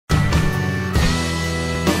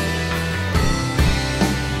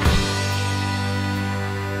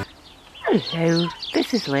Hello,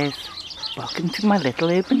 this is Liz. Welcome to my little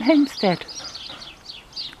urban homestead.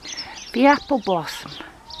 The apple blossom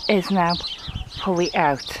is now fully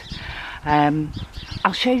out.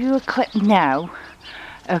 I'll show you a clip now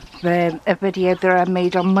of a video that I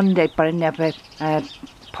made on Monday, but I never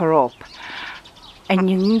put up. And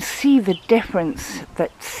you can see the difference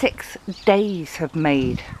that 6 days have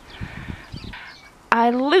made.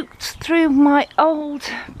 I looked through my old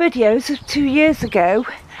videos of 2 years ago,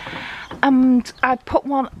 and I put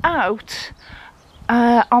one out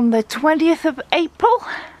on the 20th of April,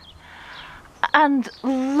 and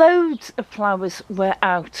loads of flowers were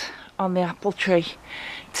out on the apple tree.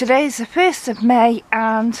 Today's the 1st of May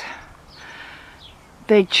and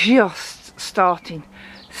they're just starting,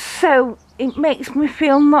 so it makes me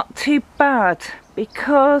feel not too bad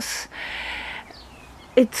because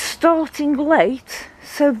it's starting late,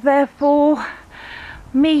 so therefore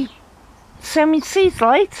me sowing seeds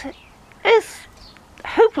late is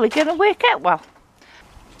hopefully going to work out well.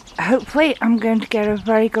 Hopefully I'm going to get a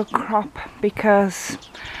very good crop because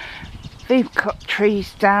they've cut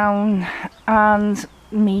trees down, and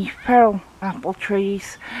me feral apple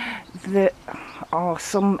trees that are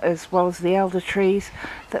some, as well as the elder trees,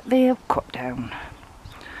 that they have cut down.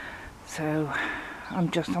 So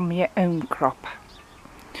I'm just on my own crop.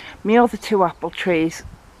 My other 2 apple trees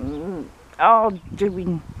are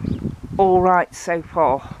doing alright so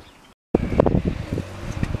far.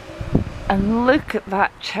 And look at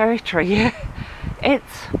that cherry tree,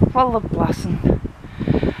 it's full of blossom.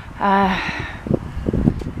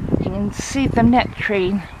 You can see the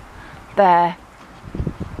nectarine there.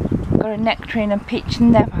 Got a nectarine and peach,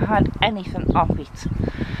 never had anything off it.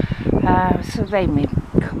 So they may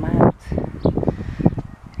come out.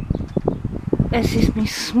 This is my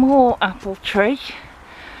small apple tree.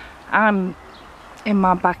 I'm in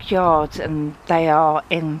my backyard and they are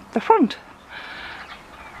in the front.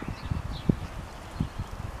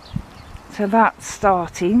 So that's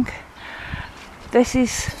starting. This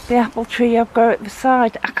is the apple tree I've got at the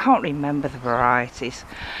side. I can't remember the varieties,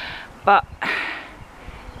 but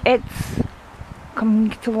it's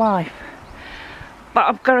coming to life. But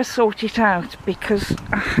I've got to sort it out because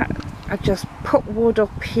I just put wood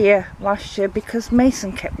up here last year because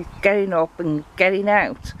Mason kept getting up and getting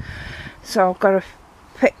out, so I've got to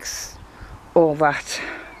fix all that.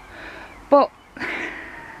 But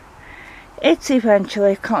it's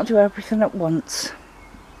eventually, I can't do everything at once.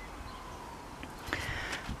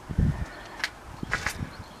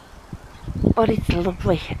 But it's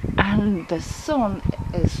lovely and the sun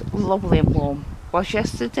is lovely and warm. Was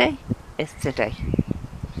yesterday, is today.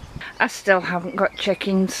 I still haven't got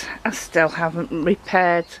chickens. I still haven't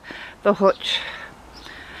repaired the hutch.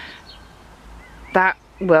 That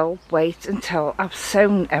will wait until I've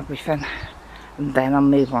sown everything and then I'll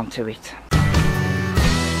move on to it.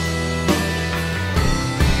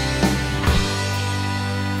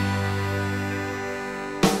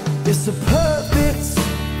 It's a